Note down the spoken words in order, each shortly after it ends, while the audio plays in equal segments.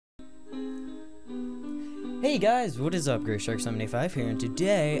Hey guys, what is up? GreyShark785 here, and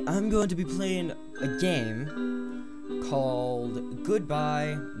today I'm going to be playing a game called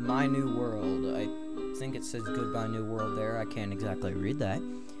Goodbye My New World. I think it says Goodbye New World there. I can't exactly read that.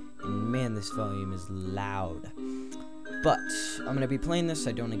 And man, this volume is loud. But I'm going to be playing this.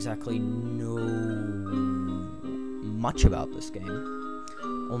 I don't exactly know much about this game.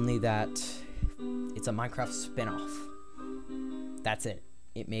 Only that it's a Minecraft spin-off. That's it.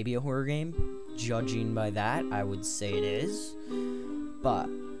 It may be a horror game. Judging by that, I would say it is, but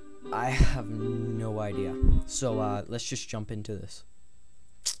I have no idea. So let's just jump into this.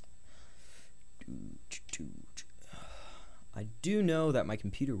 I do know that my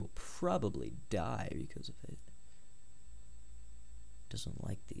computer will probably die because of it. Doesn't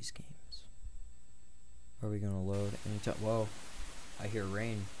like these games. Are we gonna load anytime? Whoa, I hear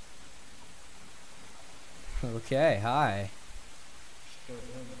rain. Okay, hi. Go home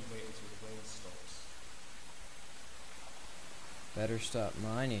and wait until the rain stops. Better stop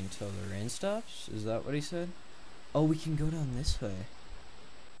mining till the rain stops? Is that what he said? Oh, we can go down this way.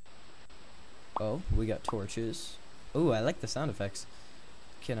 Oh, we got torches. Oh, I like the sound effects.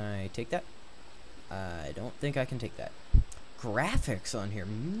 Can I take that? I don't think I can take that. Graphics on here.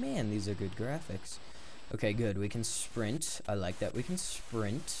 Man, these are good graphics. Okay, good. We can sprint. I like that we can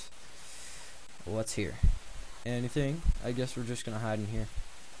sprint. What's here? Anything? I guess we're just gonna hide in here.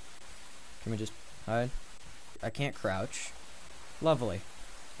 Can we just hide? I can't crouch. Lovely.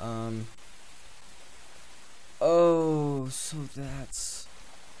 Oh, so that's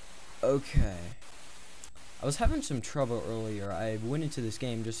okay. I was having some trouble earlier. I went into this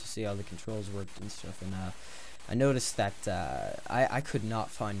game just to see how the controls worked and stuff, and I noticed that I could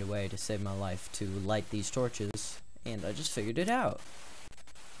not find a way to save my life to light these torches, and I just figured it out.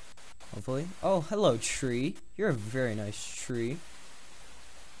 Hopefully. Oh, hello, tree. You're a very nice tree.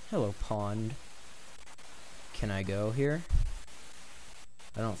 Hello, pond. Can I go here?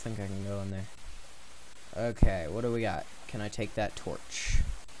 I don't think I can go in there. Okay, what do we got? Can I take that torch?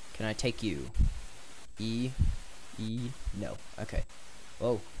 Can I take you? E. No. Okay.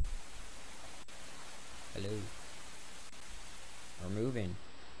 Whoa. Hello. We're moving.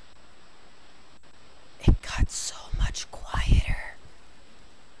 It got so much quieter.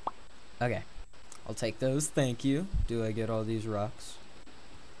 Okay, I'll take those, thank you. Do I get all these rocks?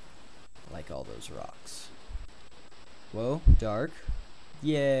 I like all those rocks. Whoa, dark.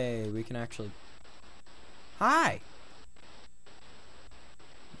 Yay, we can actually... Hi!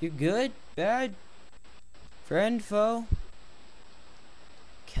 You good? Bad? Friend, foe?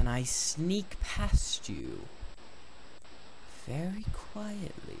 Can I sneak past you? Very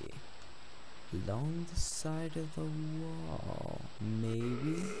quietly. Along the side of the wall,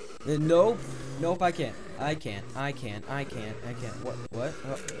 maybe? Nope. Nope, I can't. I can't. What?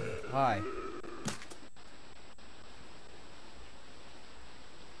 Oh, hi.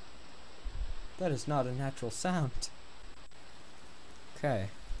 That is not a natural sound. Okay.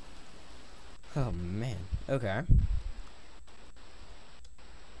 Oh, man. Okay.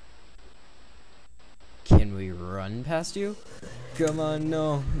 Can we run past you? Come on,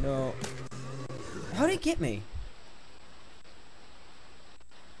 no. How'd he get me?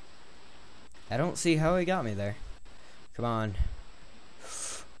 I don't see how he got me there. Come on.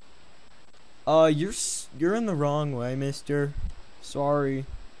 You're in the wrong way, mister. Sorry.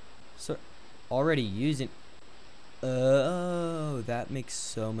 So, already using... Oh, that makes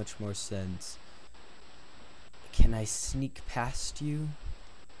so much more sense. Can I sneak past you?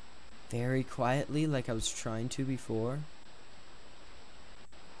 Very quietly, like I was trying to before?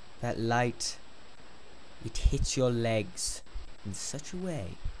 That light... It hits your legs in such a way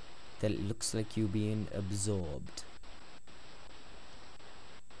that it looks like you're being absorbed.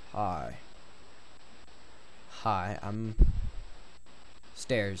 Hi, I'm...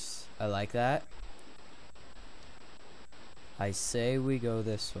 Stairs. I like that. I say we go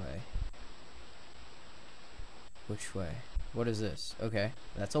this way. Which way? What is this? Okay,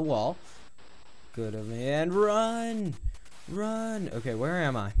 that's a wall. Good of me. And run! Run! Okay, where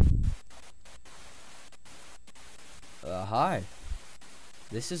am I? Hi.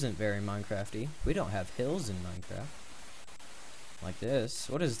 This isn't very Minecrafty. We don't have hills in Minecraft. Like this.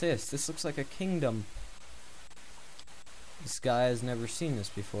 What is this? This looks like a kingdom. This guy has never seen this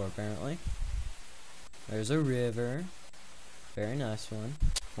before, apparently. There's a river. Very nice one.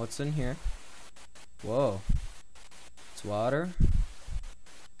 What's in here? Whoa. It's water.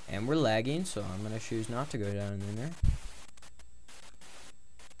 And we're lagging, so I'm gonna choose not to go down in there.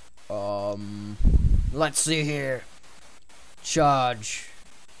 Let's see here. Charge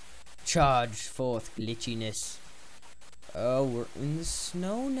forth glitchiness. Oh, we're in the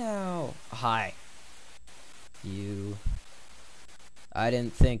snow now. Hi. You. I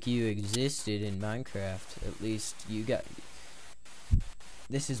didn't think you existed in Minecraft. At least you got.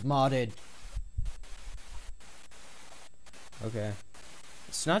 This is modded. Okay.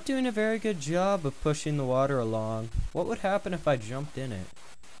 It's not doing a very good job of pushing the water along. What would happen if I jumped in it?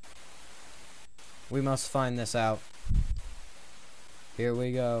 We must find this out. Here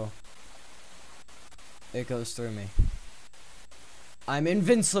we go. It goes through me. I'm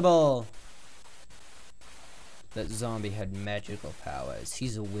invincible! That zombie had magical powers.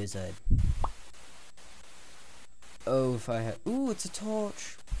 He's a wizard. Oh, if I had... Ooh, it's a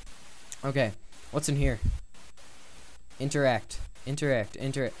torch. Okay, what's in here? Interact. Interact.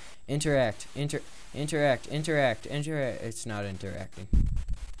 Interact. Interact. Interact. Interact. It's not interacting.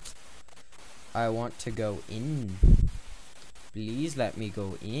 I want to go in. Please let me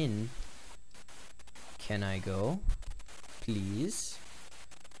go in. Can I go? Please?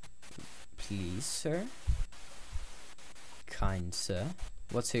 Please, sir? Kind sir.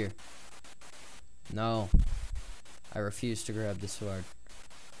 What's here? No. I refuse to grab the sword.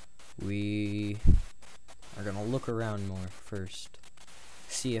 We are gonna look around more first.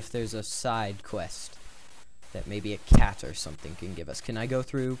 See if there's a side quest that maybe a cat or something can give us. Can I go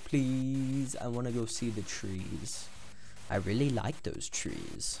through, please? I want to go see the trees. I really like those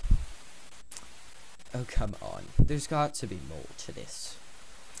trees. Oh, come on. There's got to be more to this.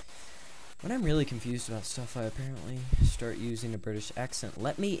 When I'm really confused about stuff, I apparently start using a British accent.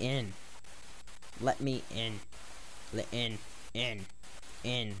 Let me in. Let me in.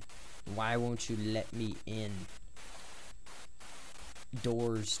 In. Why won't you let me in?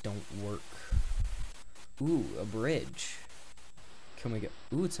 Doors don't work. Ooh, a bridge. Can we go?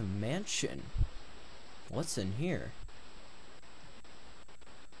 Ooh, it's a mansion. What's in here?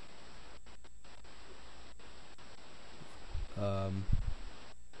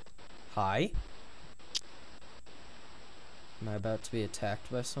 Hi? Am I about to be attacked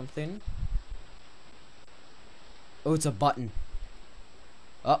by something? Oh, it's a button.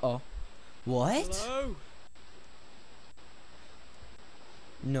 Uh-oh. What? Hello?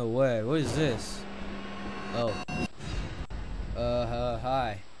 No way. What is this? Oh.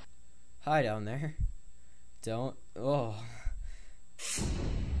 Hi. Hi down there. Don't. Oh.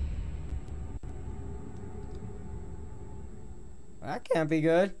 That can't be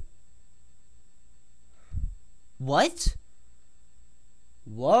good. What?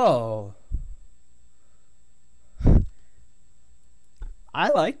 Whoa. I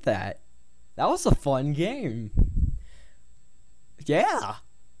like that. That was a fun game. Yeah.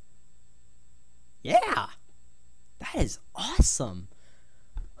 Yeah. That is awesome.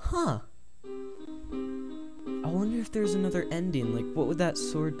 Huh. I wonder if there's another ending. Like, what would that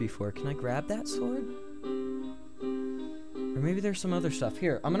sword be for? Can I grab that sword? Or maybe there's some other stuff.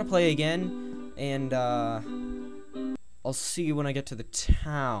 Here, I'm gonna play again, and, I'll see you when I get to the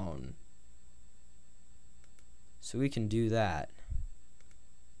town. So we can do that.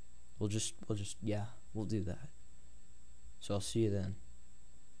 We'll just, yeah, we'll do that. So I'll see you then.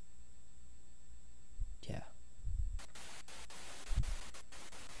 Yeah.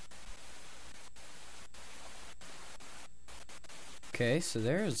 Okay, so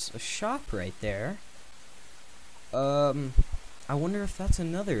there's a shop right there. I wonder if that's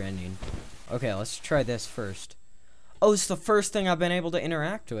another ending. Okay, let's try this first. Oh, it's the first thing I've been able to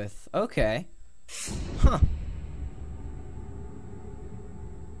interact with. Okay. Huh.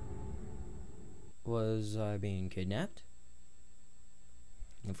 Was I being kidnapped?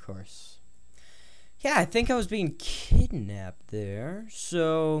 Of course. Yeah, I think I was being kidnapped there.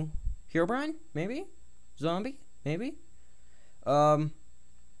 So, Herobrine? Maybe? Zombie? Maybe?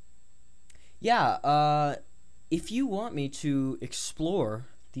 Yeah, if you want me to explore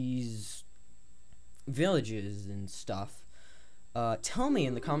these villages and stuff, tell me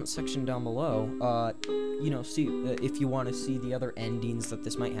in the comment section down below, you know, see if you want to see the other endings that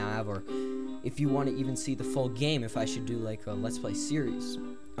this might have, or if you want to even see the full game, if I should do like a Let's Play series,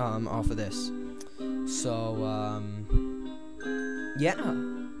 off of this. So, yeah,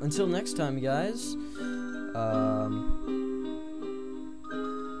 until next time, guys,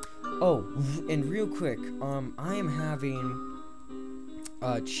 oh, and real quick, I am having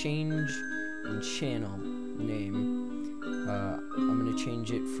a change in channel name. I'm gonna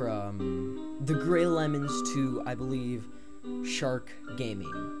change it from The Grey Lemons to, I believe, Shark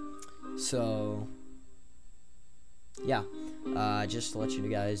Gaming. So, yeah, just to let you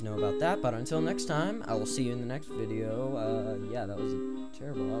guys know about that. But until next time, I will see you in the next video. Yeah, that was a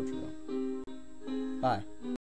terrible outro. Bye.